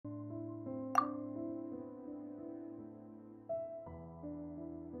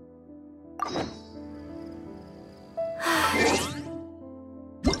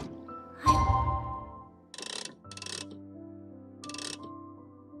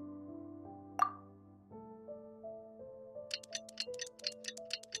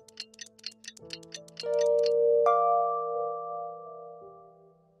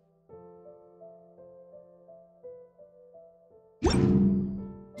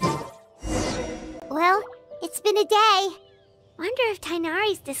Well, it's been a day. Wonder if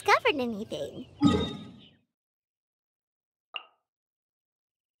Tighnari's discovered anything.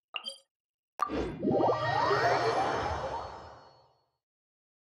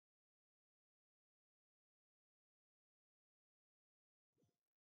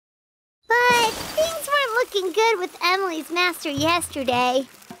 But things weren't looking good with Emilie's master yesterday.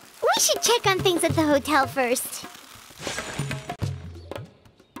 We should check on things at the hotel first.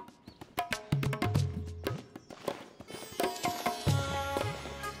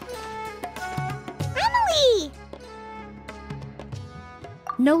 Emilie!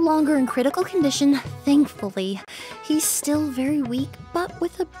 No longer in critical condition, thankfully. He's still very weak, but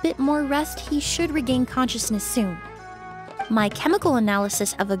with a bit more rest, he should regain consciousness soon. My chemical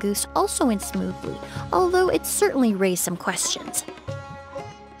analysis of Auguste also went smoothly, although it certainly raised some questions.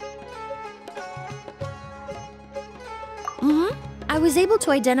 I was able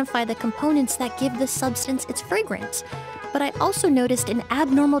to identify the components that give the substance its fragrance, but I also noticed an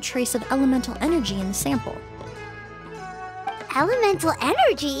abnormal trace of elemental energy in the sample. Elemental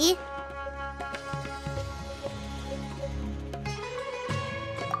energy?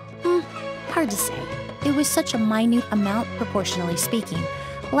 Hard to say. It was such a minute amount, proportionally speaking,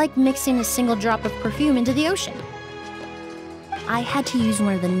 like mixing a single drop of perfume into the ocean. I had to use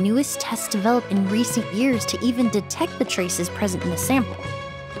one of the newest tests developed in recent years to even detect the traces present in the sample.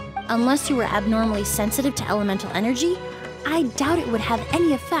 Unless you were abnormally sensitive to elemental energy, I doubt it would have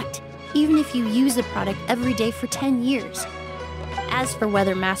any effect, even if you use the product every day for 10 years. As for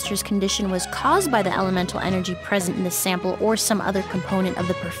whether Master's condition was caused by the elemental energy present in the sample or some other component of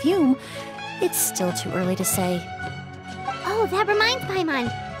the perfume, it's still too early to say. Oh, that reminds Paimon.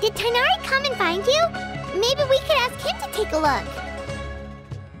 Did Tighnari come and find you? Maybe we could ask him to take a look.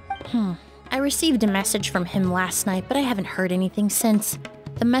 I received a message from him last night, but I haven't heard anything since.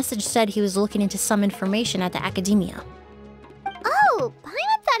 The message said he was looking into some information at the academia. Oh,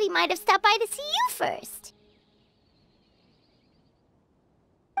 Paimon thought he might have stopped by to see you first.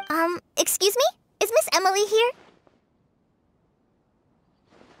 Excuse me? Is Miss Emilie here?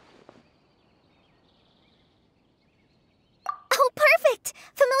 Oh, perfect!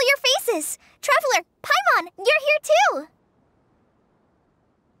 Familiar faces! Traveler, Paimon, you're here too!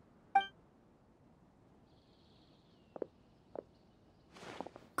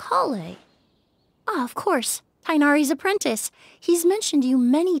 Collei? Ah, of course. Tighnari's apprentice. He's mentioned you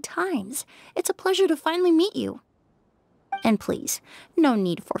many times. It's a pleasure to finally meet you. And please, no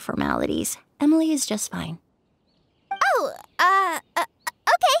need for formalities. Emilie is just fine. Oh,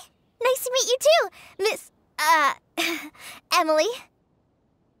 okay. Nice to meet you too, Miss, Emilie.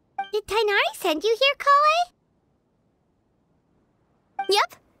 Did Tighnari send you here, Collei?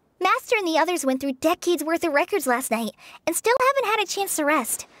 Yep. Master and the others went through decades worth of records last night, and still haven't had a chance to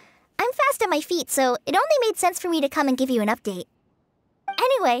rest. I'm fast on my feet, so it only made sense for me to come and give you an update.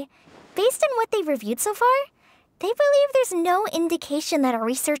 Anyway, based on what they've reviewed so far, they believe there's no indication that a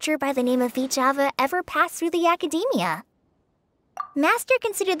researcher by the name of Vichava ever passed through the academia. Master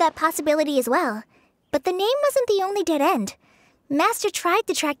considered that possibility as well, but the name wasn't the only dead end. Master tried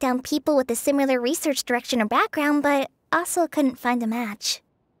to track down people with a similar research direction or background, but also couldn't find a match.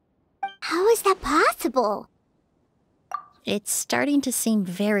 How is that possible? It's starting to seem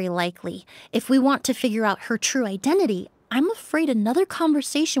very likely. If we want to figure out her true identity, I'm afraid another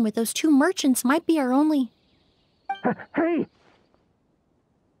conversation with those two merchants might be our only... Hey!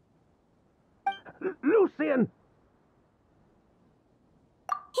 Lucien!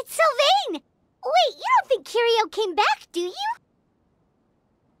 It's Sylvain! Wait, you don't think Kirya came back, do you?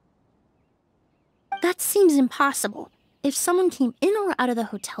 That seems impossible. If someone came in or out of the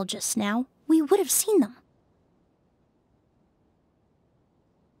hotel just now, we would have seen them.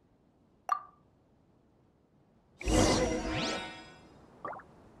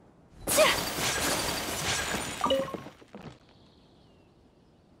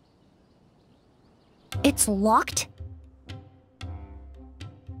 It's locked?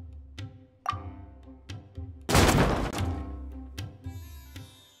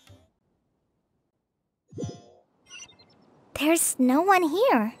 There's no one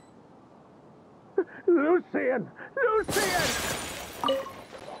here. Lucien! Lucien!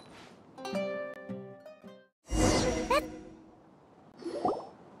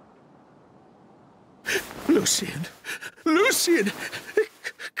 Lucien! Lucien!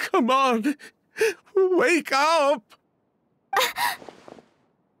 Come on! Wake up!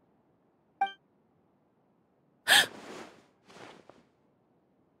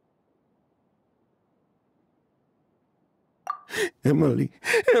 Emilie,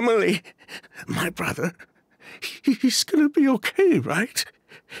 Emilie! My brother, he's gonna be okay, right?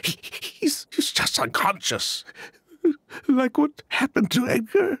 He's just unconscious. Like what happened to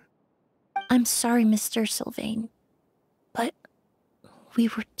Edgar. I'm sorry, Mr. Sylvain, but we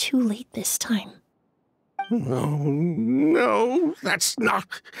were too late this time. No, that's not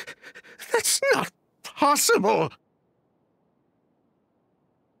possible.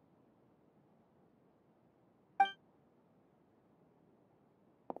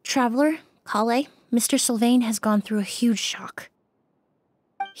 Traveler, Collei, Mr. Sylvain has gone through a huge shock.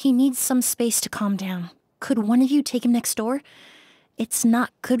 He needs some space to calm down. Could one of you take him next door? It's not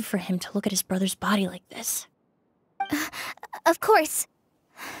good for him to look at his brother's body like this. Of course.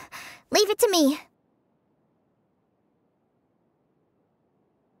 Leave it to me.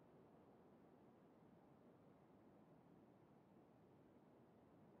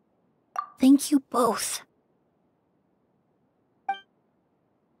 Thank you both.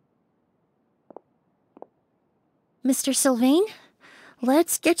 Mr. Sylvain,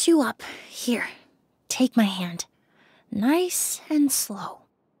 let's get you up. Here, take my hand. Nice and slow.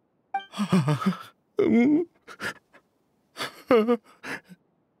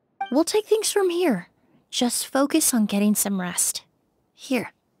 We'll take things from here. Just focus on getting some rest.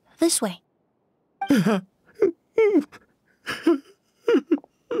 Here, this way.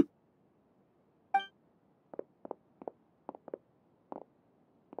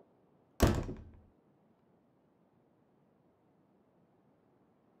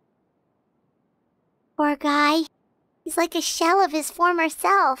 Poor guy. He's like a shell of his former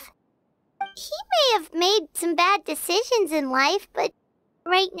self. He may have made some bad decisions in life, but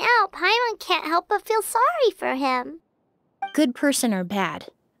right now, Paimon can't help but feel sorry for him. Good person or bad,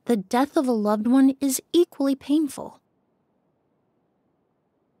 the death of a loved one is equally painful.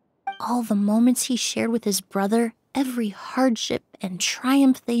 All the moments he shared with his brother, every hardship and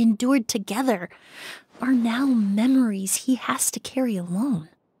triumph they endured together, are now memories he has to carry alone.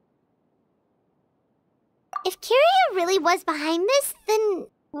 If Kirya really was behind this, then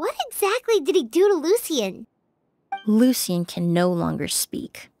what exactly did he do to Lucien? Lucien can no longer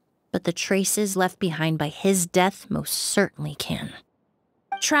speak, but the traces left behind by his death most certainly can.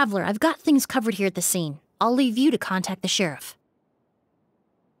 Traveler, I've got things covered here at the scene. I'll leave you to contact the sheriff.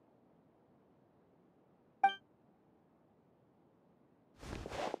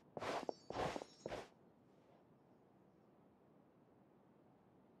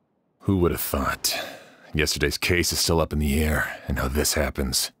 Who would have thought? Yesterday's case is still up in the air, and now this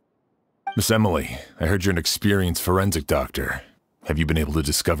happens. Miss Emilie, I heard you're an experienced forensic doctor. Have you been able to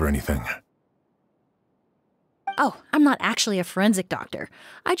discover anything? Oh, I'm not actually a forensic doctor.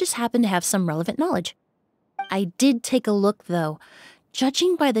 I just happen to have some relevant knowledge. I did take a look, though.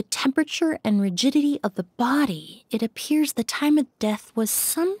 Judging by the temperature and rigidity of the body, it appears the time of death was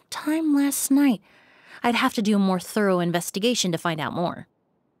sometime last night. I'd have to do a more thorough investigation to find out more.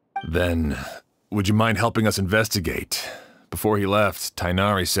 Then, would you mind helping us investigate? Before he left,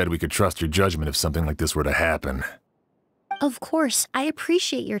 Tighnari said we could trust your judgment if something like this were to happen. Of course, I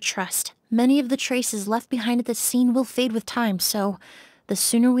appreciate your trust. Many of the traces left behind at the scene will fade with time, so the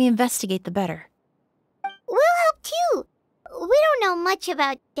sooner we investigate, the better. We'll help too. We don't know much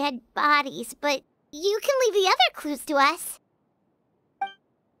about dead bodies, but you can leave the other clues to us.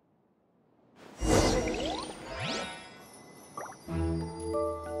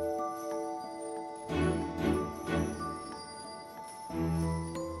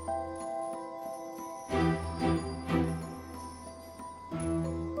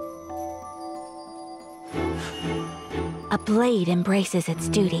 A blade embraces its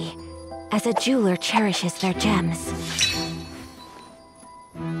duty, as a jeweler cherishes their gems.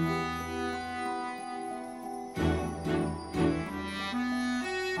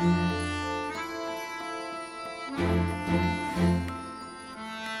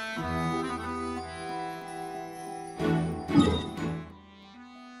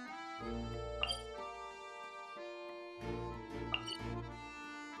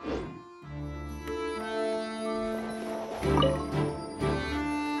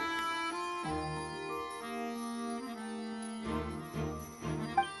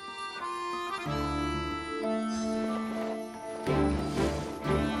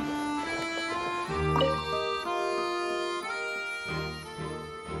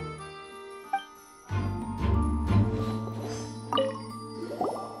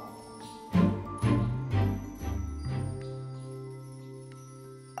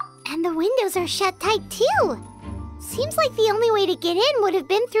 windows are shut tight too. Seems like the only way to get in would have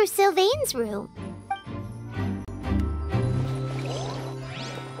been through Sylvain's room.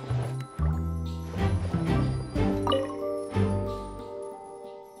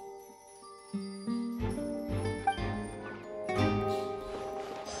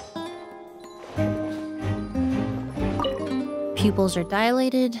 Pupils are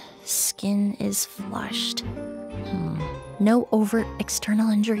dilated, skin is flushed. No overt external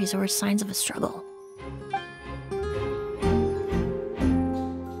injuries or signs of a struggle.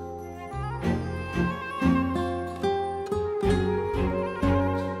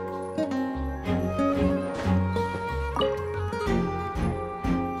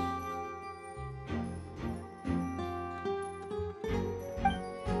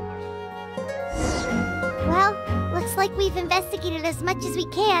 Well, looks like we've investigated as much as we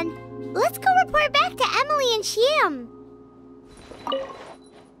can. Let's go report back to Emilie and Shyam.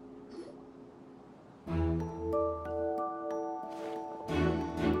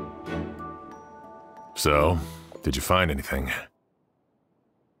 So, did you find anything?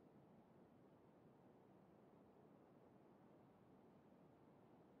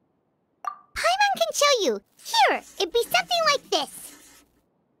 Paimon can show you. Here, it'd be something like this.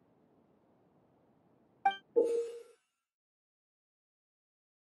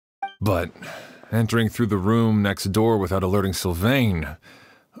 But entering through the room next door without alerting Sylvain...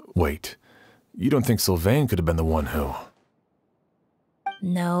 Wait, you don't think Sylvain could have been the one who...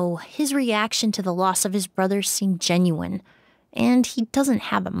 No, his reaction to the loss of his brother seemed genuine, and he doesn't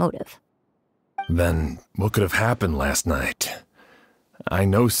have a motive. Then what could have happened last night? I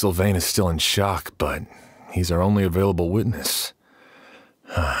know Sylvain is still in shock, but he's our only available witness.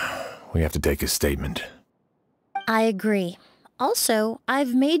 We have to take his statement. I agree. Also,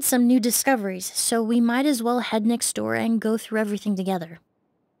 I've made some new discoveries, so we might as well head next door and go through everything together.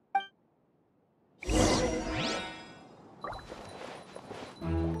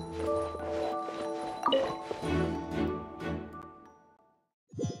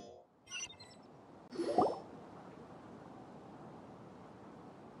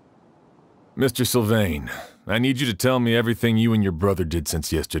 Mr. Sylvain, I need you to tell me everything you and your brother did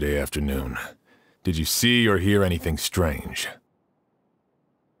since yesterday afternoon. Did you see or hear anything strange?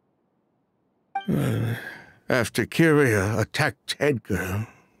 After Kirya attacked Edgar,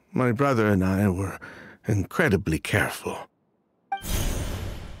 my brother and I were incredibly careful.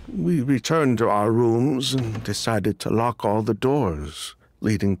 We returned to our rooms and decided to lock all the doors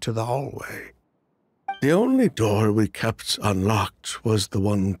leading to the hallway. The only door we kept unlocked was the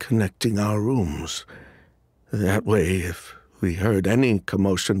one connecting our rooms. That way, if we heard any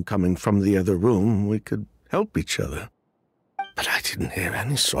commotion coming from the other room, we could help each other. But I didn't hear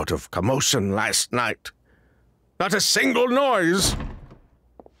any sort of commotion last night. Not a single noise.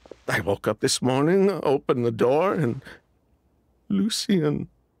 I woke up this morning, opened the door, and Lucien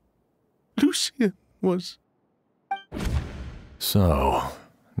was... So,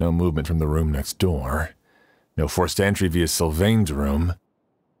 no movement from the room next door. No forced entry via Sylvain's room.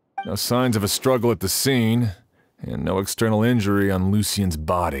 No signs of a struggle at the scene. And no external injury on Lucien's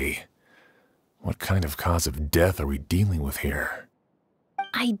body. What kind of cause of death are we dealing with here?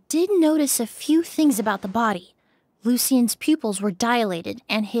 I did notice a few things about the body. Lucien's pupils were dilated,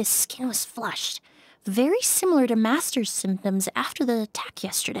 and his skin was flushed. Very similar to Master's symptoms after the attack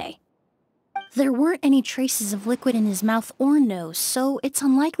yesterday. There weren't any traces of liquid in his mouth or nose, so it's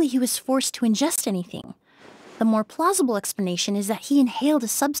unlikely he was forced to ingest anything. The more plausible explanation is that he inhaled a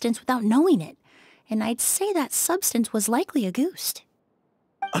substance without knowing it, and I'd say that substance was likely Auguste.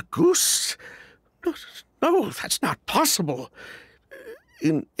 Auguste? No, that's not possible.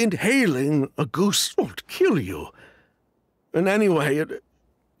 Inhaling Auguste won't kill you. And anyway,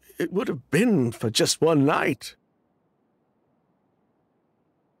 it would have been for just one night.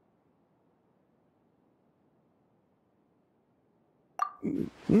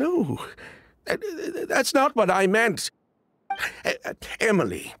 No, that's not what I meant.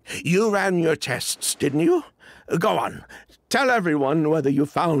 Emilie, you ran your tests, didn't you? Go on, tell everyone whether you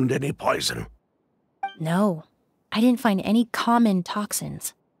found any poison. No, I didn't find any common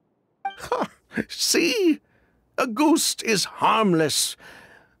toxins. See? Auguste is harmless.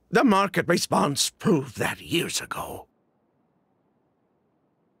 The market response proved that years ago.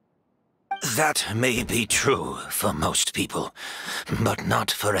 That may be true for most people, but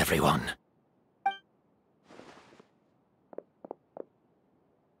not for everyone.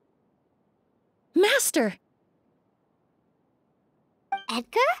 Master!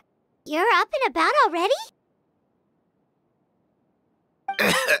 Edgar? You're up and about already?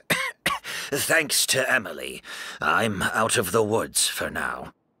 Thanks to Emilie, I'm out of the woods for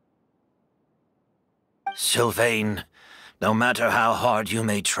now. Sylvain, no matter how hard you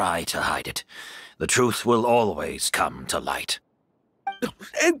may try to hide it, the truth will always come to light.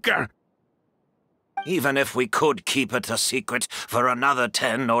 Edgar! Even if we could keep it a secret for another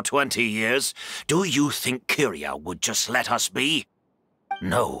 10 or 20 years, do you think Kirya would just let us be?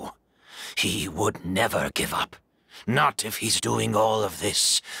 No, he would never give up. Not if he's doing all of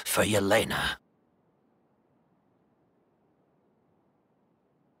this for Yelena.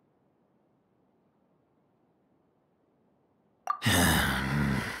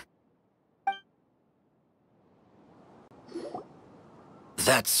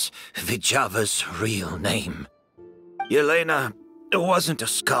 That's Vijava's real name. Yelena wasn't a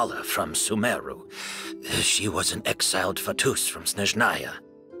scholar from Sumeru. She was an exiled Fatus from Snezhnaya.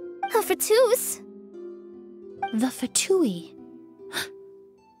 A Fatus? The Fatui.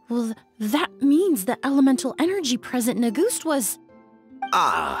 Well, that means the elemental energy present in Auguste was...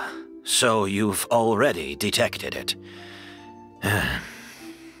 Ah, so you've already detected it.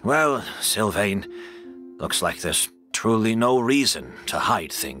 Well, Sylvain, looks like there's truly no reason to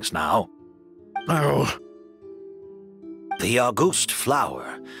hide things now. Oh. The Auguste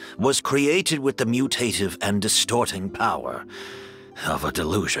flower was created with the mutative and distorting power of a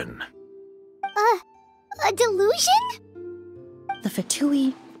delusion. A delusion? The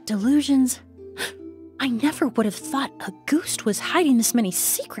Fatui, delusions... I never would have thought Auguste was hiding this many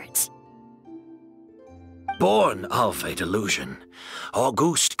secrets. Born of a delusion,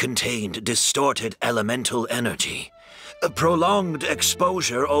 Auguste contained distorted elemental energy. A prolonged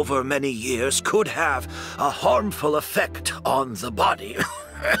exposure over many years could have a harmful effect on the body.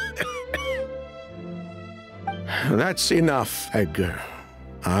 That's enough, Edgar.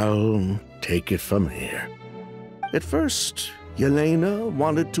 I'll take it from here. At first, Yelena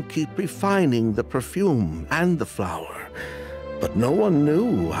wanted to keep refining the perfume and the flower, but no one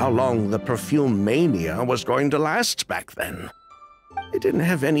knew how long the perfume mania was going to last back then. It didn't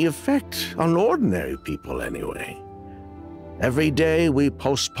have any effect on ordinary people anyway. Every day we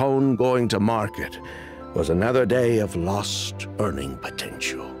postponed going to market was another day of lost earning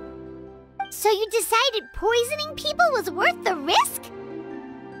potential. So you decided poisoning people was worth the risk?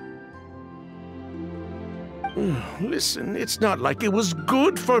 Listen, it's not like it was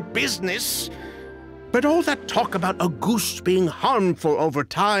good for business. But all that talk about Auguste being harmful over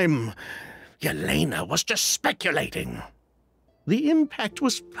time, Yelena was just speculating. The impact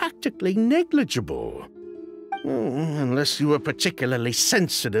was practically negligible. Unless you were particularly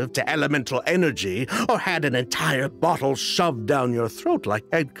sensitive to elemental energy or had an entire bottle shoved down your throat like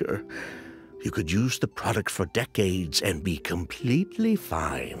Edgar. You could use the product for decades and be completely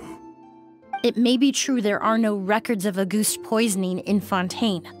fine. It may be true there are no records of Auguste poisoning in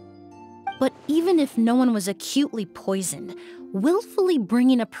Fontaine. But even if no one was acutely poisoned, willfully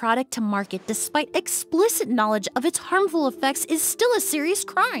bringing a product to market despite explicit knowledge of its harmful effects is still a serious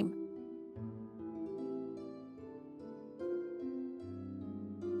crime.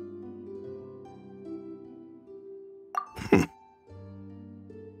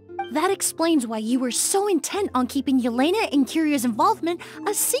 That explains why you were so intent on keeping Yelena and Kirya's involvement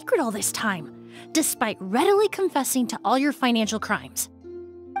a secret all this time, despite readily confessing to all your financial crimes.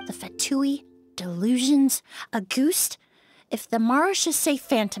 The Fatui, delusions, Auguste. If the Marechaussee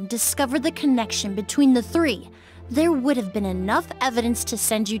Phantom discovered the connection between the three, there would have been enough evidence to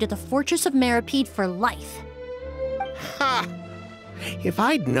send you to the Fortress of Meripede for life. Ha! If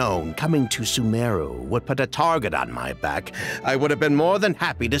I'd known coming to Sumeru would put a target on my back, I would have been more than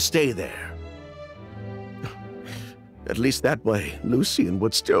happy to stay there. At least that way, Lucien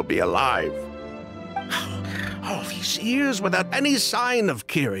would still be alive. All these years without any sign of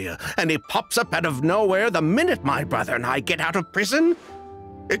Kirya, and he pops up out of nowhere the minute my brother and I get out of prison?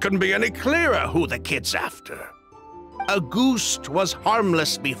 It couldn't be any clearer who the kid's after. Auguste was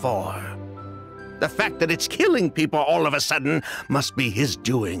harmless before. The fact that it's killing people all of a sudden must be his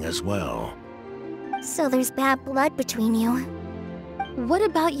doing as well. So there's bad blood between you. What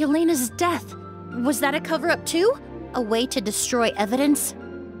about Yelena's death? Was that a cover-up too? A way to destroy evidence?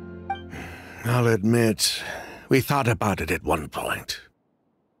 I'll admit, we thought about it at one point.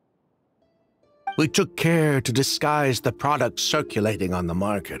 We took care to disguise the products circulating on the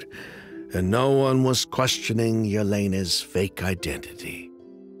market, and no one was questioning Yelena's fake identity.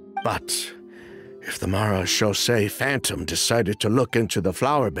 But if the Marechaussee Phantom decided to look into the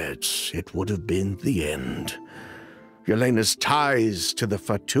flower beds, it would have been the end. Yelena's ties to the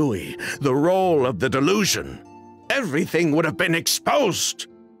Fatui, the role of the delusion, everything would have been exposed.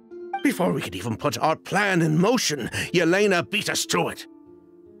 Before we could even put our plan in motion, Yelena beat us to it.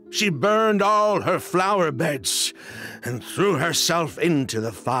 She burned all her flower beds and threw herself into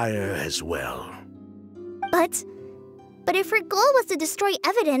the fire as well. But if her goal was to destroy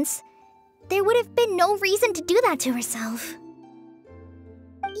evidence, there would have been no reason to do that to herself.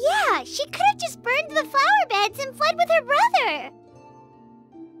 Yeah, she could have just burned the flower beds and fled with her brother.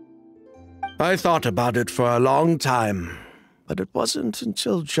 I thought about it for a long time, but it wasn't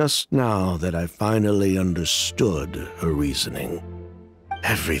until just now that I finally understood her reasoning.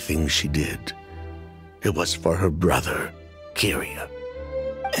 Everything she did, it was for her brother, Kirya.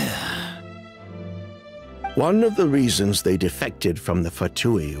 One of the reasons they defected from the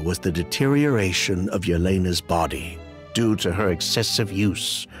Fatui was the deterioration of Yelena's body due to her excessive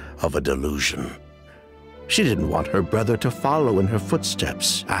use of a delusion. She didn't want her brother to follow in her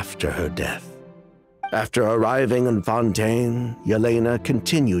footsteps after her death. After arriving in Fontaine, Yelena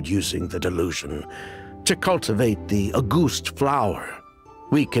continued using the delusion to cultivate the Auguste flower,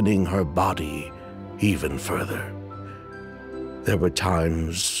 weakening her body even further. There were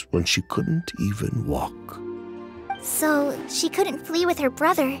times when she couldn't even walk. So she couldn't flee with her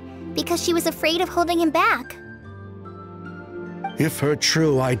brother because she was afraid of holding him back. If her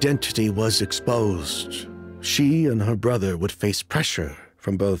true identity was exposed, she and her brother would face pressure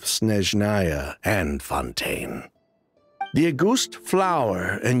from both Snezhnaya and Fontaine. The Auguste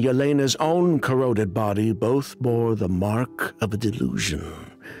flower and Yelena's own corroded body both bore the mark of a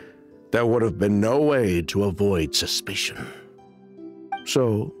delusion. There would have been no way to avoid suspicion.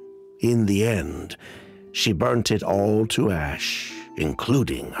 So, in the end, she burnt it all to ash,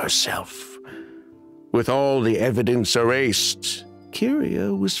 including herself. With all the evidence erased,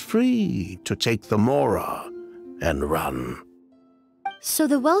 Kirya was free to take the Mora and run. So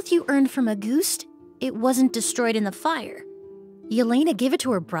the wealth you earned from Auguste, it wasn't destroyed in the fire. Yelena gave it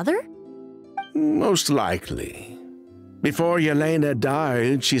to her brother? Most likely. Before Yelena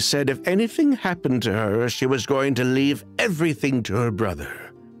died, she said if anything happened to her, she was going to leave everything to her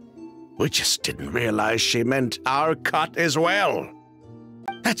brother. We just didn't realize she meant our cut as well.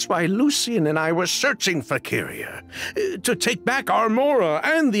 That's why Lucien and I were searching for Kirya, to take back our Mora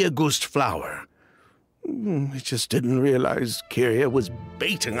and the Auguste flower. We just didn't realize Kirya was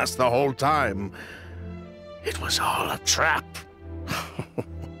baiting us the whole time. It was all a trap.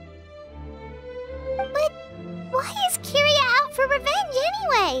 But why is Kirya out for revenge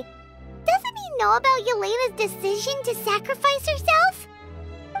anyway? Doesn't he know about Yelena's decision to sacrifice herself?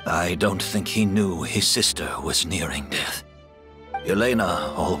 I don't think he knew his sister was nearing death.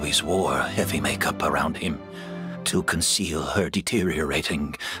 Yelena always wore heavy makeup around him to conceal her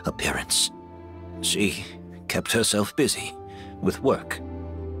deteriorating appearance. She kept herself busy with work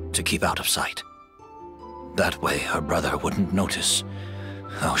to keep out of sight. That way her brother wouldn't notice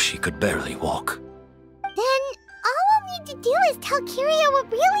how she could barely walk. Then all we'll need to do is tell Kirya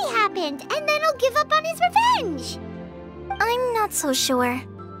what really happened, and then he'll give up on his revenge. I'm not so sure.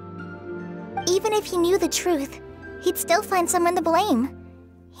 Even if he knew the truth, he'd still find someone to blame.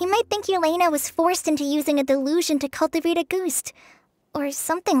 He might think Yelena was forced into using a delusion to cultivate Auguste, or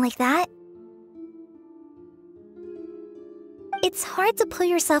something like that. It's hard to pull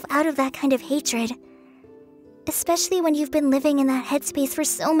yourself out of that kind of hatred, especially when you've been living in that headspace for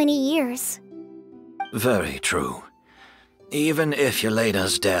so many years. Very true. Even if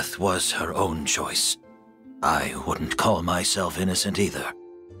Yelena's death was her own choice, I wouldn't call myself innocent either.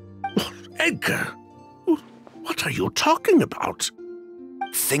 Edgar, what are you talking about?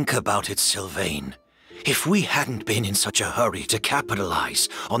 Think about it, Sylvain. If we hadn't been in such a hurry to capitalize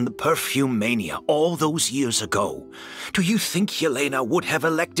on the perfume mania all those years ago, do you think Yelena would have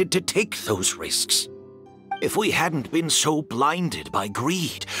elected to take those risks? If we hadn't been so blinded by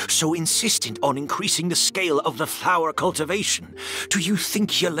greed, so insistent on increasing the scale of the flower cultivation, do you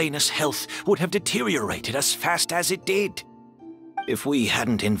think Yelena's health would have deteriorated as fast as it did? If we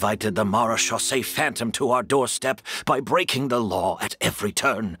hadn't invited the Marechaussee Phantom to our doorstep by breaking the law at every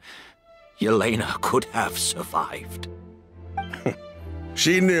turn, Yelena could have survived.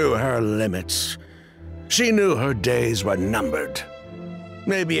 She knew her limits. She knew her days were numbered.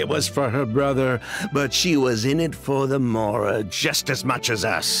 Maybe it was for her brother, but she was in it for the Mora just as much as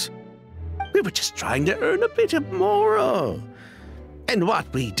us. We were just trying to earn a bit of Mora. And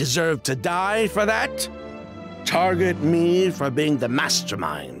what, we deserve to die for that? Target me for being the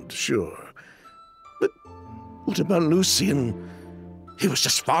mastermind, sure. But what about Lucien? He was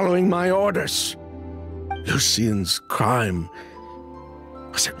just following my orders. Lucien's crime,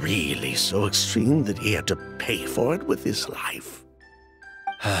 was it really so extreme that he had to pay for it with his life?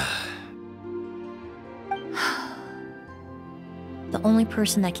 The only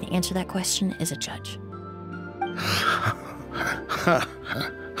person that can answer that question is a judge.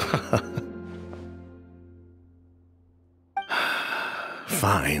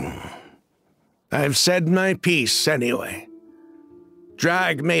 Fine. I've said my piece anyway.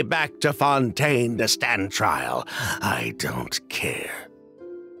 Drag me back to Fontaine to stand trial. I don't care.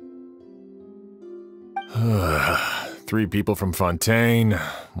 3 people from Fontaine,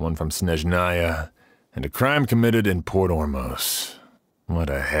 1 from Snezhnaya, and a crime committed in Port Ormos. What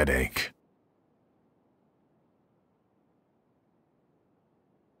a headache.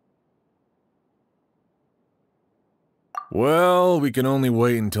 Well, we can only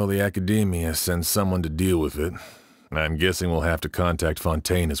wait until the Academia sends someone to deal with it. I'm guessing we'll have to contact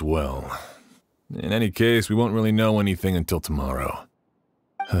Fontaine as well. In any case, we won't really know anything until tomorrow.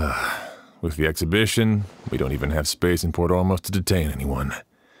 With the exhibition, we don't even have space in Port Ormos to detain anyone.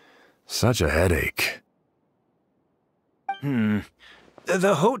 Such a headache.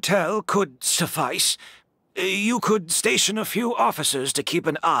 The hotel could suffice. You could station a few officers to keep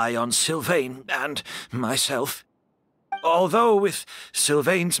an eye on Sylvain and myself. Although with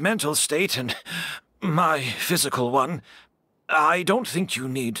Sylvain's mental state and my physical one, I don't think you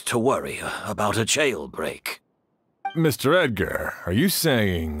need to worry about a jailbreak. Mr. Edgar, are you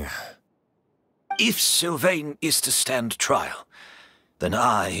saying... If Sylvain is to stand trial, then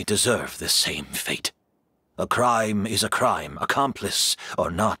I deserve the same fate. A crime is a crime, accomplice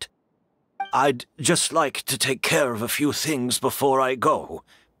or not. I'd just like to take care of a few things before I go.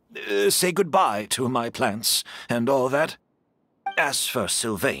 Say goodbye to my plants and all that. As for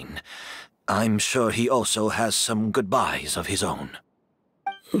Sylvain, I'm sure he also has some goodbyes of his own.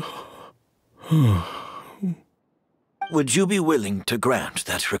 Would you be willing to grant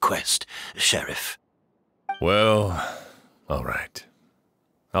that request, Sheriff? Well, all right.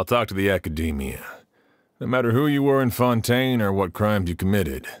 I'll talk to the Academia. No matter who you were in Fontaine or what crimes you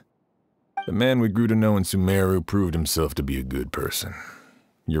committed, the man we grew to know in Sumeru proved himself to be a good person.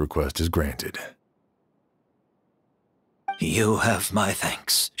 Your request is granted. You have my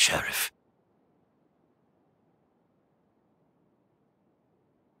thanks, Sheriff.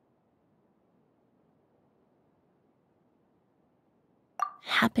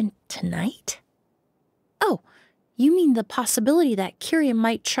 Happened tonight? Oh, you mean the possibility that Kirya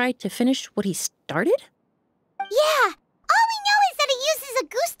might try to finish what he started? Yeah, all we know is that he uses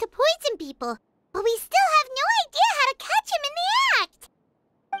Auguste to poison people, but we still have no idea how to catch him in the act.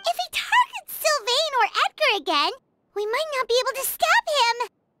 If he targets Sylvain or Edgar again, we might not be able to stop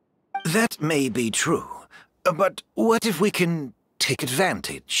him. That may be true, but what if we can take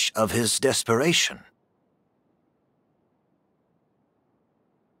advantage of his desperation?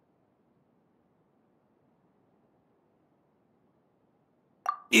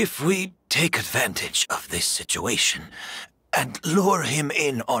 If we take advantage of this situation and lure him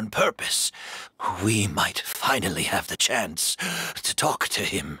in on purpose, we might finally have the chance to talk to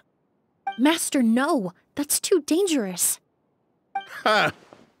him. Master, no. That's too dangerous. Ha!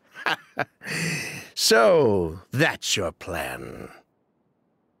 So, that's your plan.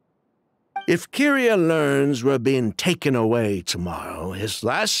 If Kirya learns we're being taken away tomorrow, his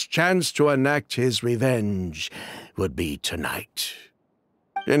last chance to enact his revenge would be tonight.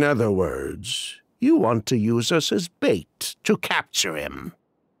 In other words, you want to use us as bait to capture him.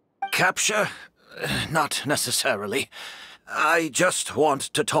 Capture? Not necessarily. I just want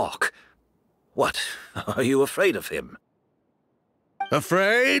to talk. What? Are you afraid of him?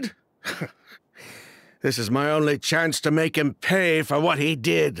 Afraid? This is my only chance to make him pay for what he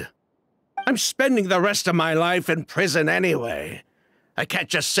did. I'm spending the rest of my life in prison anyway. I can't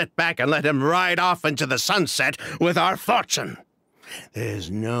just sit back and let him ride off into the sunset with our fortune. There's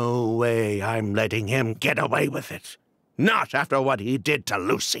no way I'm letting him get away with it. Not after what he did to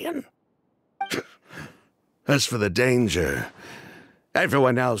Lucien. As for the danger,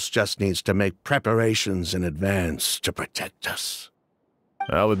 everyone else just needs to make preparations in advance to protect us.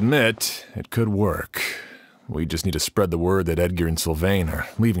 I'll admit, it could work. We just need to spread the word that Edgar and Sylvain are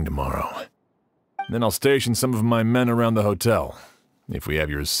leaving tomorrow. Then I'll station some of my men around the hotel. If we have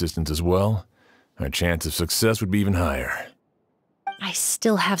your assistance as well, our chance of success would be even higher. I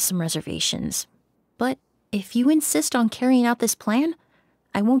still have some reservations, but if you insist on carrying out this plan,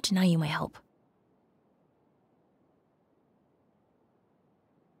 I won't deny you my help.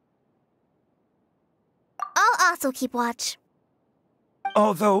 I'll also keep watch.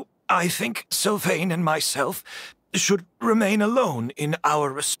 Although I think Sylvain and myself should remain alone in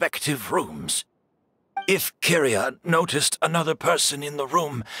our respective rooms. If Kirya noticed another person in the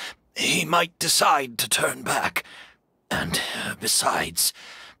room, he might decide to turn back. And besides,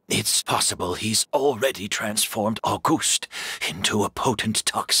 it's possible he's already transformed Auguste into a potent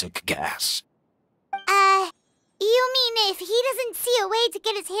toxic gas. You mean if he doesn't see a way to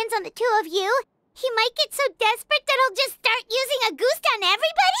get his hands on the two of you, he might get so desperate that he'll just start using Auguste on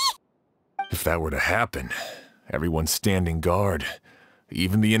everybody? If that were to happen, everyone standing guard,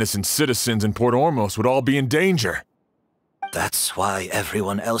 even the innocent citizens in Port Ormos would all be in danger. That's why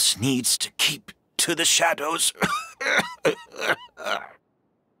everyone else needs to keep to the shadows.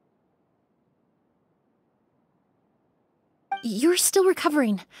 You're still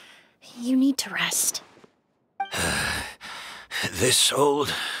recovering. You need to rest. This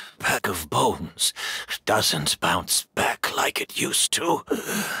old bag of bones doesn't bounce back like it used to.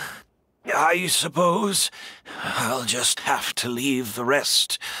 I suppose I'll just have to leave the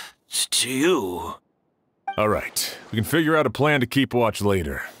rest to you. All right, we can figure out a plan to keep watch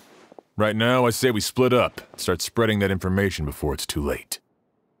later. Right now, I say we split up, start spreading that information before it's too late.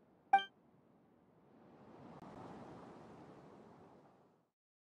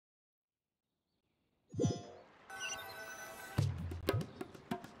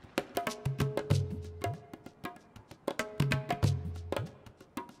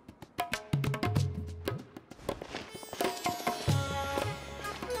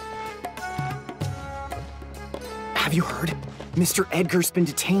 Have you heard? Mr. Edgar's been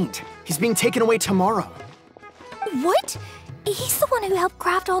detained. He's being taken away tomorrow. What? He's the one who helped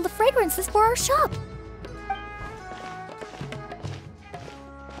craft all the fragrances for our shop.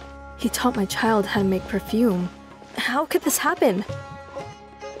 He taught my child how to make perfume. How could this happen?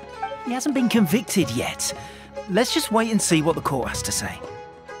 He hasn't been convicted yet. Let's just wait and see what the court has to say.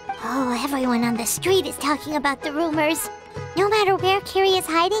 Oh, everyone on the street is talking about the rumors. No matter where Kirya is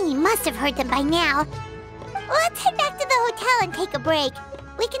hiding, he must have heard them by now. Let's head back to the hotel and take a break.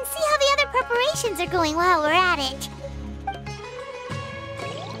 We can see how the other preparations are going while we're at it.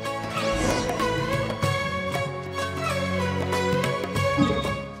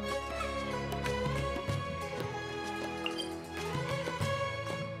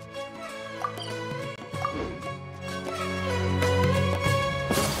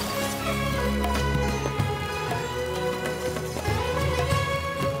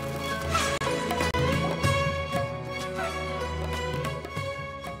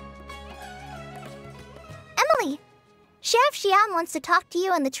 Chef Shyam wants to talk to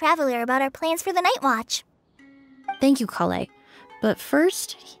you and the Traveler about our plans for the night watch. Thank you, Collei. But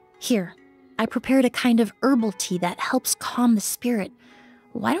first, here, I prepared a kind of herbal tea that helps calm the spirit.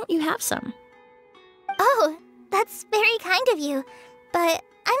 Why don't you have some? Oh, that's very kind of you, but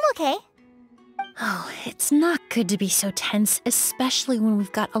I'm okay. Oh, it's not good to be so tense, especially when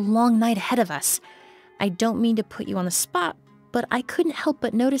we've got a long night ahead of us. I don't mean to put you on the spot, but I couldn't help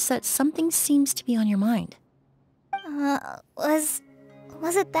but notice that something seems to be on your mind. Was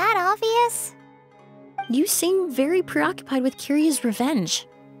it that obvious? You seem very preoccupied with Kirya's revenge.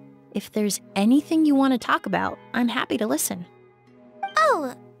 If there's anything you want to talk about, I'm happy to listen.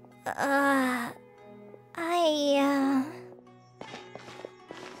 Oh, Hey,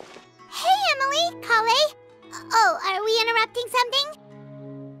 Emilie, Collei. Oh, are we interrupting something?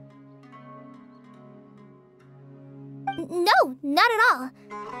 No, not at all.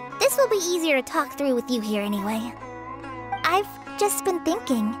 This will be easier to talk through with you here anyway. I've just been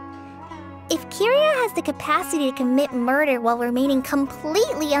thinking. If Kirya has the capacity to commit murder while remaining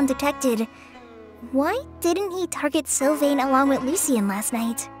completely undetected, why didn't he target Sylvain along with Lucien last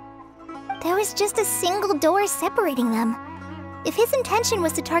night? There was just a single door separating them. If his intention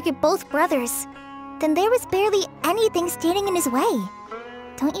was to target both brothers, then there was barely anything standing in his way.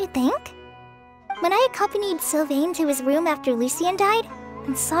 Don't you think? When I accompanied Sylvain to his room after Lucien died,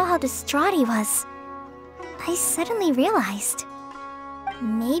 and saw how distraught he was, I suddenly realized.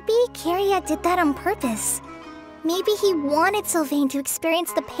 Maybe Kirya did that on purpose. Maybe he wanted Sylvain to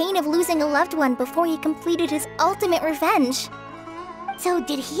experience the pain of losing a loved one before he completed his ultimate revenge. So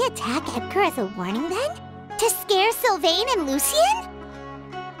did he attack Edgar as a warning then? To scare Sylvain and Lucien?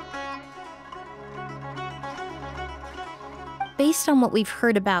 Based on what we've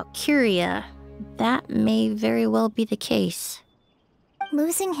heard about Kirya, that may very well be the case.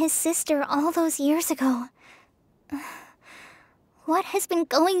 Losing his sister all those years ago. What has been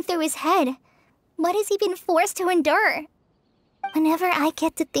going through his head? What has he been forced to endure? Whenever I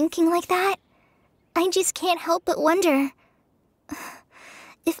get to thinking like that, I just can't help but wonder.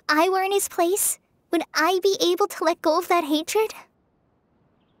 If I were in his place, would I be able to let go of that hatred?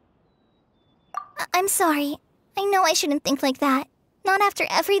 I'm sorry. I know I shouldn't think like that. Not after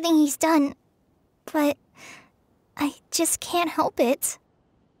everything he's done. But I just can't help it.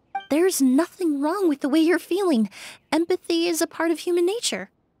 There's nothing wrong with the way you're feeling. Empathy is a part of human nature.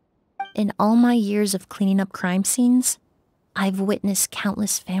 In all my years of cleaning up crime scenes, I've witnessed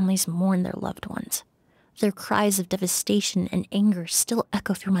countless families mourn their loved ones. Their cries of devastation and anger still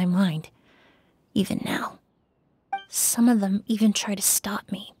echo through my mind, even now. Some of them even try to stop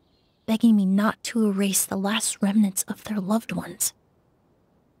me, begging me not to erase the last remnants of their loved ones.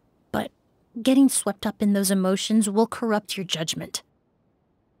 But getting swept up in those emotions will corrupt your judgment.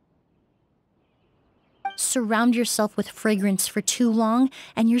 Surround yourself with fragrance for too long,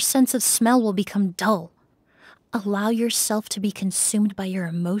 and your sense of smell will become dull. Allow yourself to be consumed by your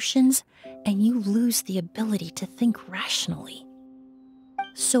emotions, and you lose the ability to think rationally.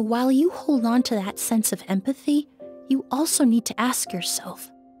 So while you hold on to that sense of empathy, you also need to ask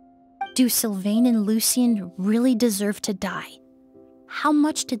yourself, do Sylvain and Lucien really deserve to die? How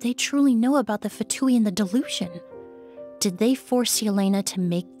much did they truly know about the Fatui and the delusion? Did they force Yelena to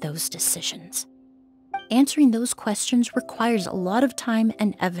make those decisions? Answering those questions requires a lot of time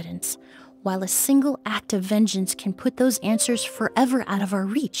and evidence, while a single act of vengeance can put those answers forever out of our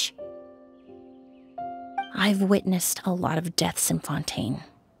reach. I've witnessed a lot of deaths in Fontaine.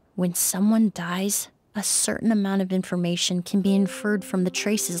 When someone dies, a certain amount of information can be inferred from the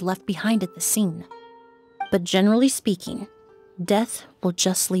traces left behind at the scene. But generally speaking, death will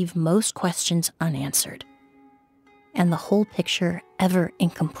just leave most questions unanswered, and the whole picture ever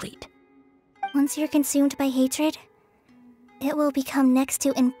incomplete. Once you're consumed by hatred, it will become next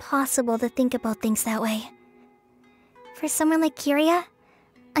to impossible to think about things that way. For someone like Kirya,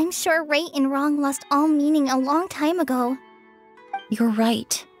 I'm sure right and wrong lost all meaning a long time ago. You're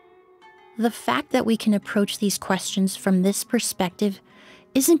right. The fact that we can approach these questions from this perspective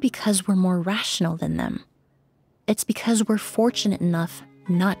isn't because we're more rational than them. It's because we're fortunate enough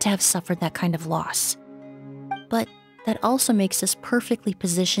not to have suffered that kind of loss. But that also makes us perfectly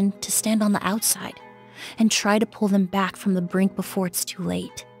positioned to stand on the outside and try to pull them back from the brink before it's too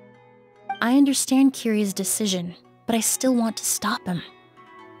late. I understand Kirya's decision, but I still want to stop him.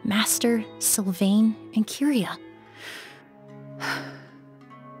 Master, Sylvain, and Kirya.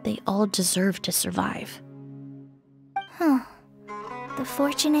 They all deserve to survive. The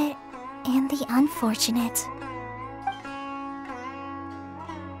fortunate and the unfortunate.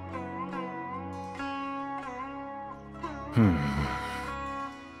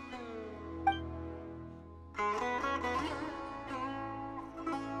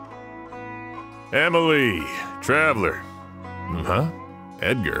 Emilie, traveler. Huh?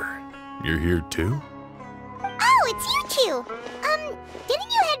 Edgar, you're here too? Oh, it's you two!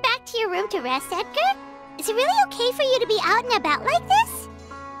 Didn't you head back to your room to rest, Edgar? Is it really okay for you to be out and about like this?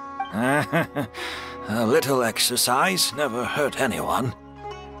 A little exercise never hurt anyone.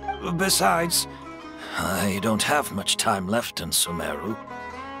 Besides, I don't have much time left in Sumeru,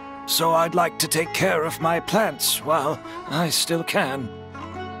 so I'd like to take care of my plants while I still can.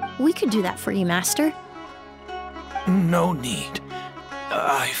 We could do that for you, Master. No need.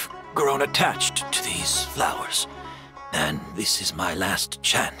 I've grown attached to these flowers, and this is my last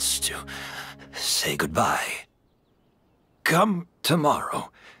chance to say goodbye. Come tomorrow.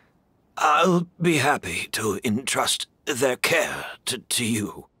 I'll be happy to entrust their care to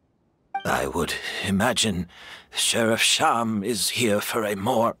you. I would imagine Sheriff Shyam is here for a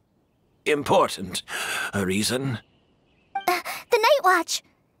more important reason. The Night Watch!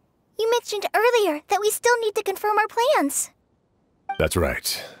 You mentioned earlier that we still need to confirm our plans. That's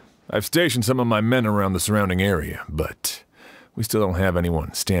right. I've stationed some of my men around the surrounding area, but we still don't have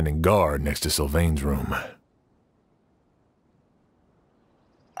anyone standing guard next to Sylvain's room.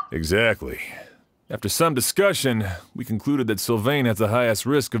 Exactly. After some discussion, we concluded that Sylvain has the highest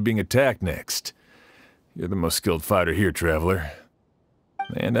risk of being attacked next. You're the most skilled fighter here, traveler.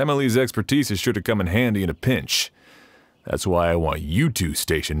 And Emilie's expertise is sure to come in handy in a pinch. That's why I want you two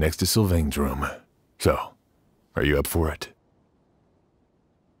stationed next to Sylvain's room. So, are you up for it?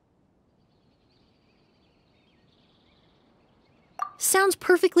 Sounds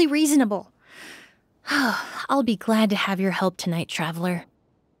perfectly reasonable. I'll be glad to have your help tonight, traveler.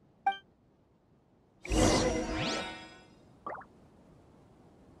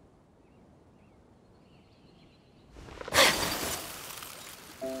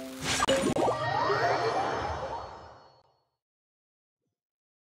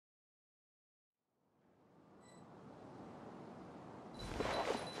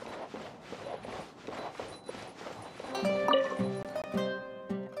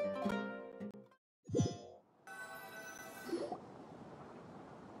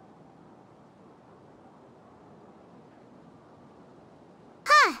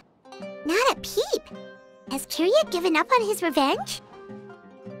 Not a peep. Has Kirya given up on his revenge?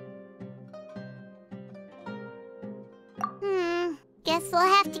 Guess we'll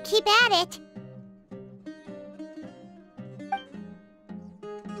have to keep at it.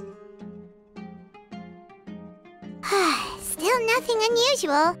 Still nothing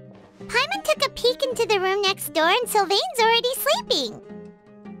unusual. Paimon took a peek into the room next door and Sylvain's already sleeping.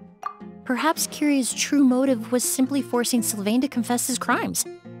 Perhaps Kirya's true motive was simply forcing Sylvain to confess his crimes.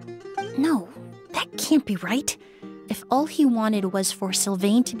 No, that can't be right. If all he wanted was for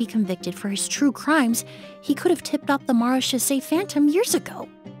Sylvain to be convicted for his true crimes, he could have tipped off the Marechaussee Phantom years ago.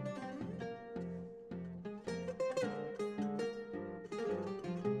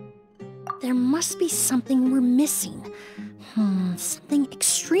 There must be something we're missing. Something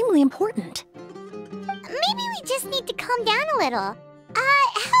extremely important. Maybe we just need to calm down a little.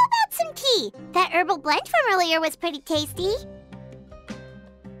 How about some tea? That herbal blend from earlier was pretty tasty.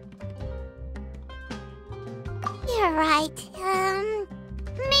 You're right.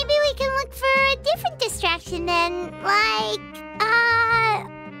 Maybe we can look for a different distraction then, like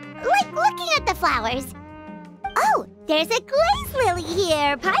looking at the flowers. Oh, there's a glaze lily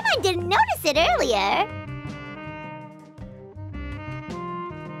here. Paimon didn't notice it earlier.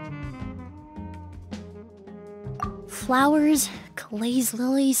 Flowers, glaze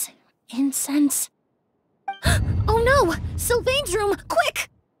lilies, incense. Oh no! Sylvain's room! Quick!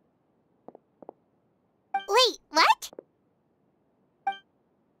 Wait, what?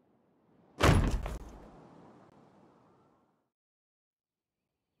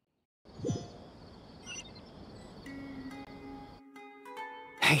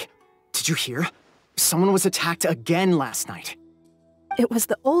 Hey, did you hear? Someone was attacked again last night. It was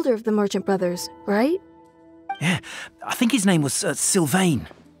the older of the merchant brothers, right? Yeah, I think his name was Sylvain.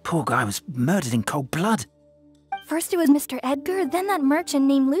 Poor guy was murdered in cold blood. First it was Mr. Edgar, then that merchant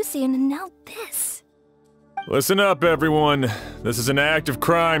named Lucien, and now this. Listen up, everyone. This is an active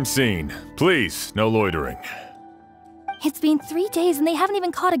crime scene. Please, no loitering. It's been 3 days and they haven't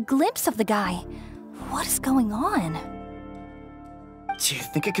even caught a glimpse of the guy. What is going on? Do you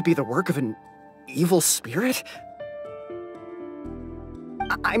think it could be the work of an evil spirit?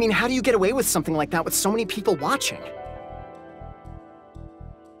 I mean, how do you get away with something like that with so many people watching?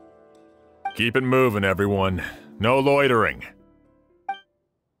 Keep it moving, everyone. No loitering.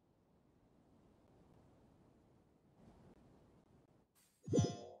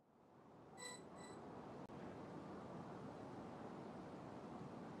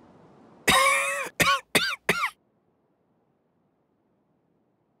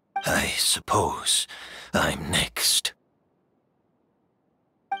 I suppose I'm next.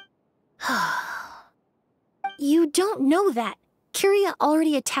 You don't know that. Kirya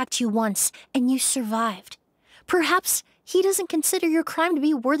already attacked you once, and you survived. Perhaps he doesn't consider your crime to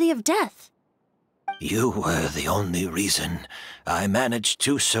be worthy of death. You were the only reason I managed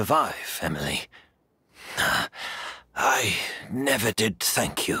to survive, Emilie. I never did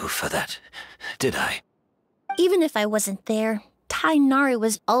thank you for that, did I? Even if I wasn't there, Tainari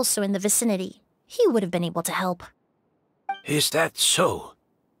was also in the vicinity. He would have been able to help. Is that so?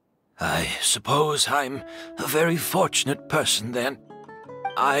 I suppose I'm a very fortunate person then.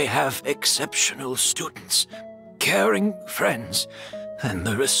 I have exceptional students, caring friends, and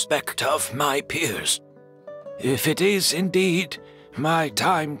the respect of my peers. If it is indeed my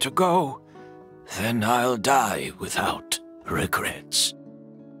time to go, then I'll die without regrets.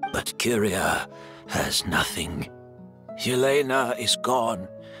 But Kirya has nothing. Yelena is gone.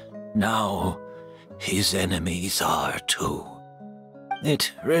 Now his enemies are too.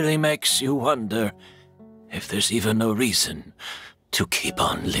 It really makes you wonder if there's even a reason to keep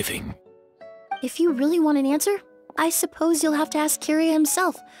on living. If you really want an answer, I suppose you'll have to ask Kirya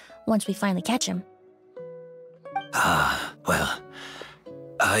himself, once we finally catch him. Well,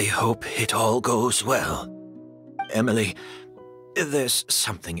 I hope it all goes well. Emilie, there's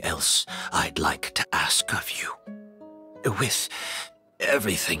something else I'd like to ask of you. With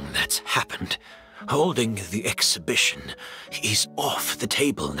everything that's happened, holding the exhibition is off the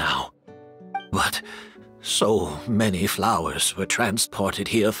table now. But so many flowers were transported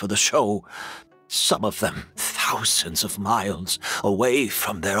here for the show, some of them thousands of miles away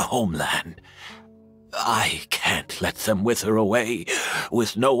from their homeland. I can't let them wither away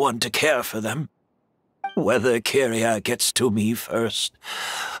with no one to care for them. Whether Kirya gets to me first,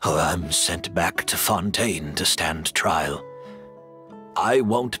 or I'm sent back to Fontaine to stand trial, I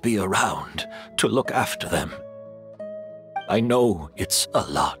won't be around to look after them. I know it's a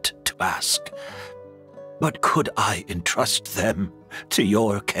lot to ask, but could I entrust them to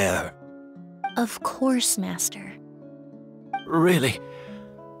your care? Of course, Master. Really?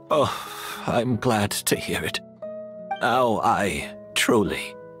 Oh, I'm glad to hear it. Now I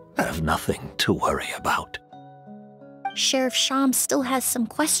truly have nothing to worry about. Sheriff Shyam still has some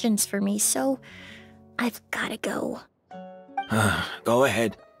questions for me, so I've gotta go. Go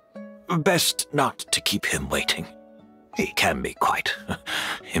ahead. Best not to keep him waiting. He can be quite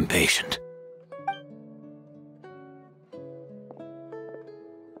impatient.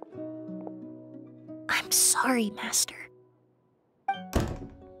 sorry, Master.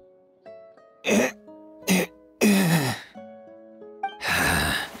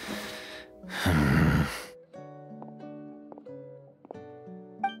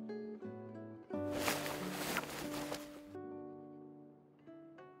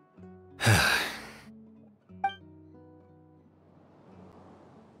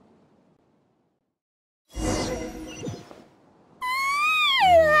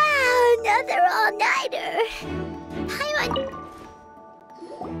 Another all-nighter.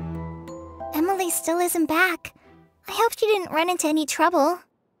 Emilie still isn't back. I hope she didn't run into any trouble.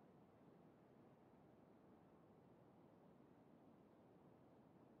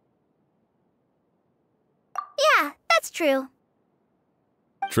 Yeah, that's true.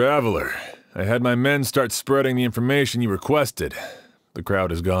 Traveler, I had my men start spreading the information you requested. The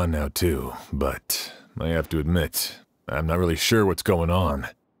crowd is gone now too, but I have to admit, I'm not really sure what's going on.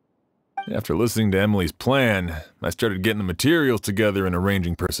 After listening to Emilie's plan, I started getting the materials together and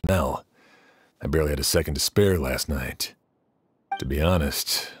arranging personnel. I barely had a second to spare last night. To be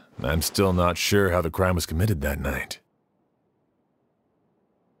honest, I'm still not sure how the crime was committed that night.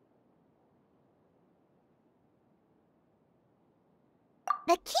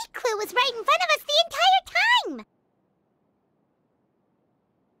 The key clue was right in front of us the entire time!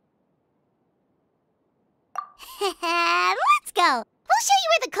 Let's go! We'll show you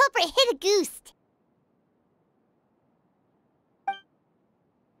where the culprit hid Auguste.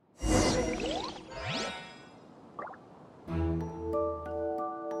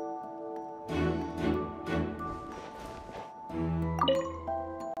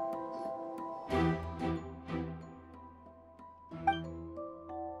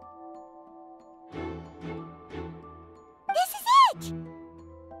 This is it!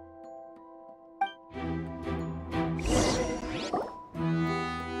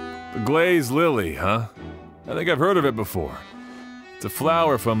 The glazed lily, huh? I think I've heard of it before. It's a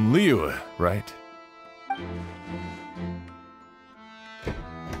flower from Liyue, right?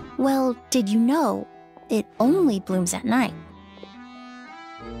 Well, did you know it only blooms at night?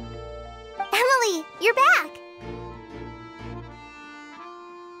 Emilie, you're back!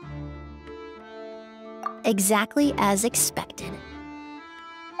 Exactly as expected.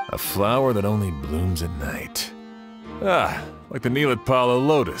 A flower that only blooms at night. Ah, like the Neelitpala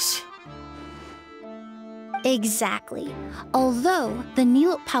lotus. Exactly. Although the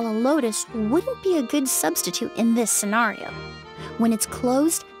Neelitpala lotus wouldn't be a good substitute in this scenario. When it's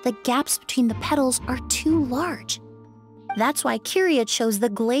closed, the gaps between the petals are too large. That's why Kirya chose the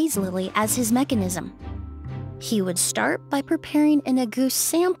glaze lily as his mechanism. He would start by preparing an Auguste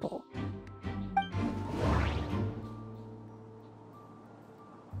sample.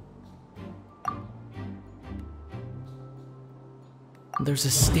 There's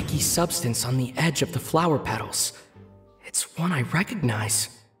a sticky substance on the edge of the flower petals. It's one I recognize.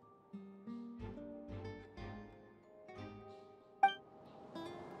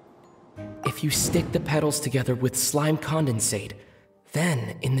 If you stick the petals together with slime condensate,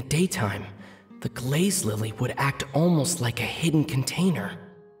 then, in the daytime, the glaze lily would act almost like a hidden container.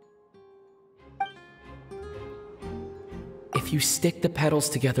 If you stick the petals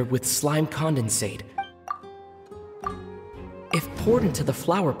together with slime condensate, if poured into the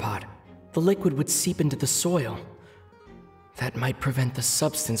flower pot, the liquid would seep into the soil. That might prevent the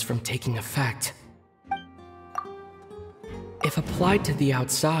substance from taking effect. If applied to the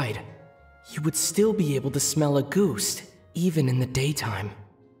outside, you would still be able to smell Auguste, even in the daytime.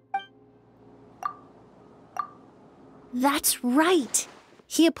 That's right!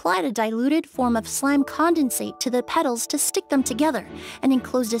 He applied a diluted form of slime condensate to the petals to stick them together and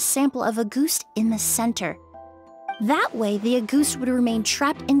enclosed a sample of Auguste in the center. That way, the Auguste would remain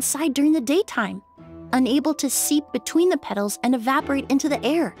trapped inside during the daytime, unable to seep between the petals and evaporate into the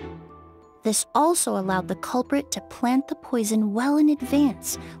air. This also allowed the culprit to plant the poison well in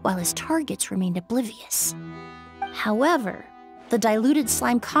advance, while his targets remained oblivious. However, the diluted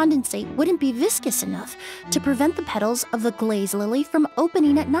slime condensate wouldn't be viscous enough to prevent the petals of the glaze lily from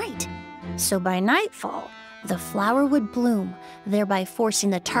opening at night. So by nightfall, the flower would bloom, thereby forcing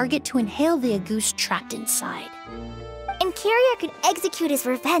the target to inhale the Auguste trapped inside. And Kirya could execute his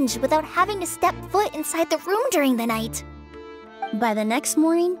revenge without having to step foot inside the room during the night. By the next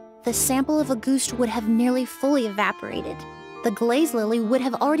morning, the sample of Auguste would have nearly fully evaporated. The glaze lily would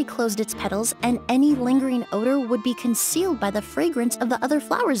have already closed its petals, and any lingering odor would be concealed by the fragrance of the other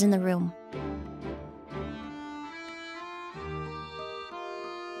flowers in the room.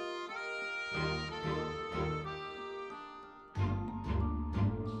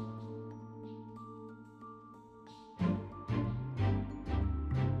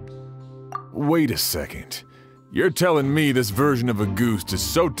 Wait a second. You're telling me this version of Auguste is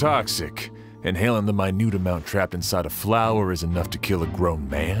so toxic, inhaling the minute amount trapped inside a flower is enough to kill a grown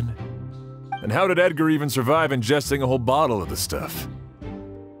man? And how did Edgar even survive ingesting a whole bottle of the stuff?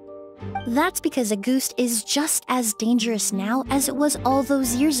 That's because Auguste is just as dangerous now as it was all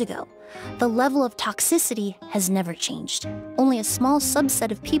those years ago. The level of toxicity has never changed. Only a small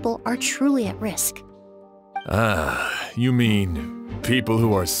subset of people are truly at risk. Ah, you mean people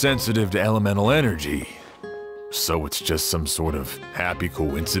who are sensitive to elemental energy. So it's just some sort of happy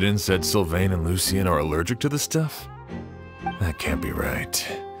coincidence that Sylvain and Lucien are allergic to the stuff? That can't be right.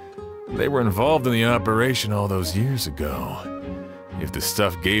 They were involved in the operation all those years ago. If the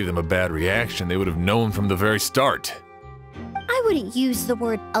stuff gave them a bad reaction, they would have known from the very start. I wouldn't use the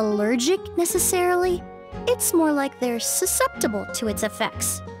word allergic necessarily. It's more like they're susceptible to its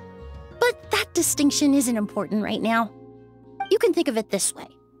effects. But that distinction isn't important right now. You can think of it this way.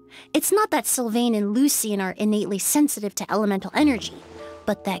 It's not that Sylvain and Lucien are innately sensitive to elemental energy,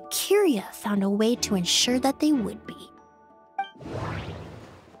 but that Kirya found a way to ensure that they would be.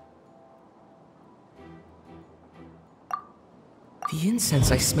 The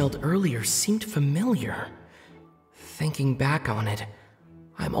incense I smelled earlier seemed familiar. Thinking back on it,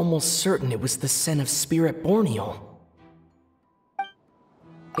 I'm almost certain it was the scent of spirit borneal.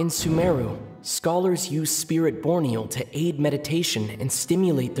 In Sumeru, scholars use spirit borneal to aid meditation and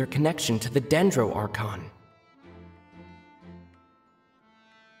stimulate their connection to the Dendro Archon.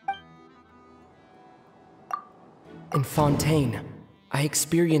 In Fontaine, I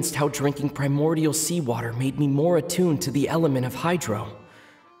experienced how drinking primordial seawater made me more attuned to the element of hydro.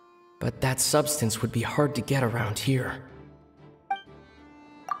 But that substance would be hard to get around here.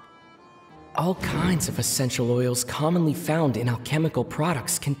 All kinds of essential oils commonly found in alchemical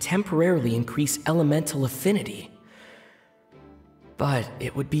products can temporarily increase elemental affinity. But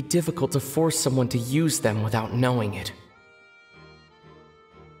it would be difficult to force someone to use them without knowing it.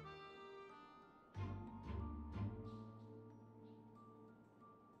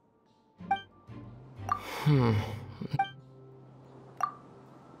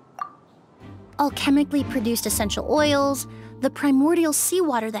 Alchemically produced essential oils, the primordial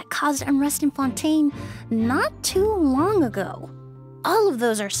seawater that caused unrest in Fontaine not too long ago. All of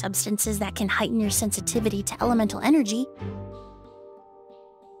those are substances that can heighten your sensitivity to elemental energy.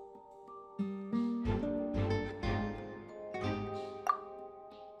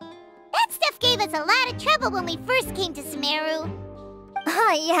 That stuff gave us a lot of trouble when we first came to Sumeru.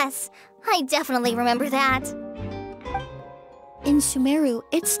 Ah, yes. I definitely remember that. In Sumeru,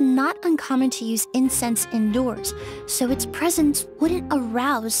 it's not uncommon to use incense indoors, so its presence wouldn't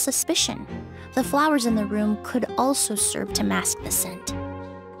arouse suspicion. The flowers in the room could also serve to mask the scent.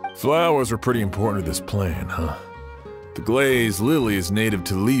 Flowers were pretty important to this plan, huh? The glaze lily is native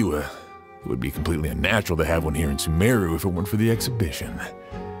to Liyue. It would be completely unnatural to have one here in Sumeru if it weren't for the exhibition.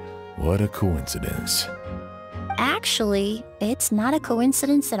 What a coincidence. Actually, it's not a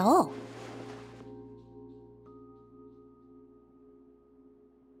coincidence at all.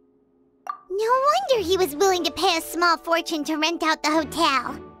 No wonder he was willing to pay a small fortune to rent out the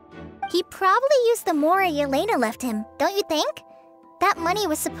hotel. He probably used the Mora Yelena left him, don't you think? That money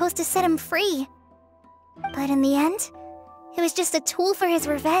was supposed to set him free. But in the end, it was just a tool for his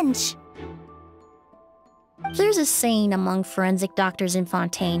revenge. There's a saying among forensic doctors in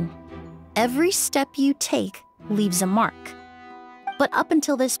Fontaine. Every step you take leaves a mark. But up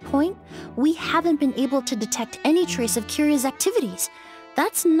until this point, we haven't been able to detect any trace of Kirya's activities.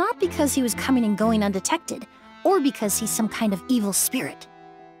 That's not because he was coming and going undetected, or because he's some kind of evil spirit,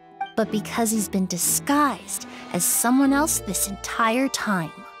 but because he's been disguised as someone else this entire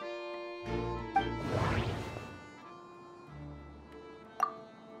time.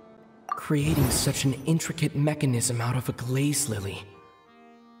 Creating such an intricate mechanism out of a glaze lily,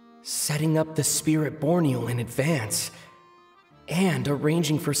 setting up the spirit borneal in advance, and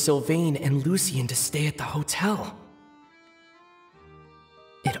arranging for Sylvain and Lucien to stay at the hotel.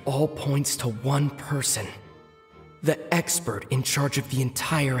 It all points to one person, the expert in charge of the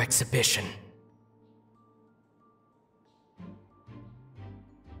entire exhibition.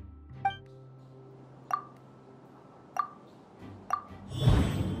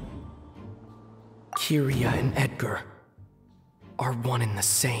 Kirya and Edgar are one and the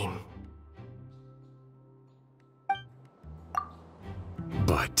same.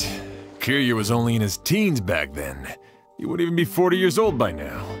 But Kirya was only in his teens back then. He wouldn't even be 40 years old by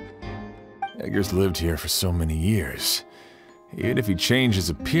now. Edgar's lived here for so many years. Even if he changed his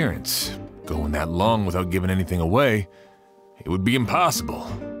appearance, going that long without giving anything away, it would be impossible.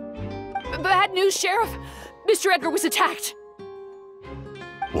 Bad news, Sheriff! Mr. Edgar was attacked!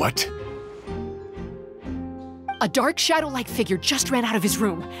 What? A dark shadow-like figure just ran out of his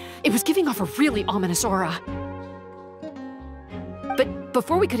room. It was giving off a really ominous aura. But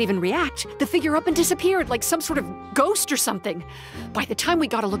before we could even react, the figure up and disappeared like some sort of ghost or something. By the time we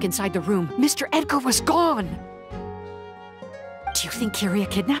got a look inside the room, Mr. Edgar was gone. Do you think Kirya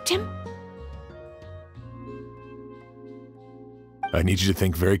kidnapped him? I need you to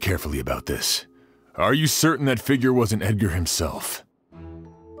think very carefully about this. Are you certain that figure wasn't Edgar himself?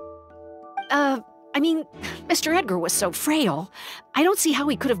 I mean, Mr. Edgar was so frail. I don't see how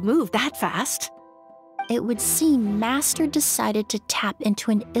he could have moved that fast. It would seem Master decided to tap into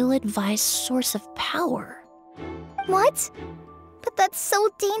an ill-advised source of power. What? But that's so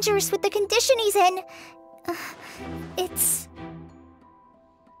dangerous with the condition he's in. It's...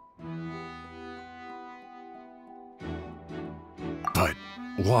 But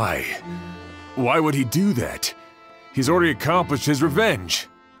why? Why would he do that? He's already accomplished his revenge.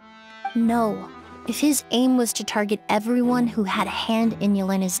 No. If his aim was to target everyone who had a hand in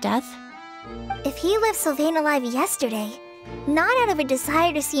Yelena's death... If he left Sylvain alive yesterday, not out of a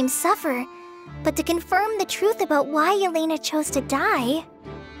desire to see him suffer, but to confirm the truth about why Yelena chose to die...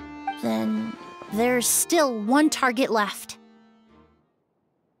 Then there's still one target left.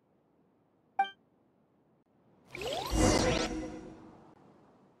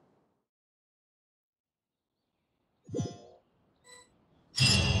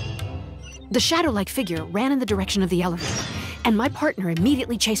 The shadow-like figure ran in the direction of the elevator, and my partner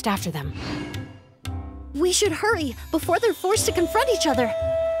immediately chased after them. We should hurry before they're forced to confront each other.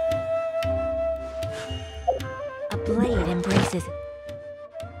 A blade embraces.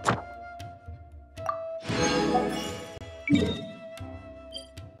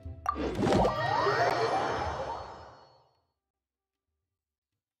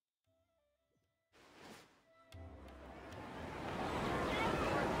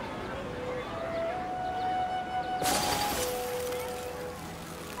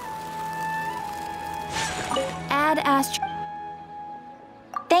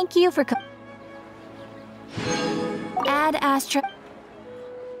 Thank you for Add Astra.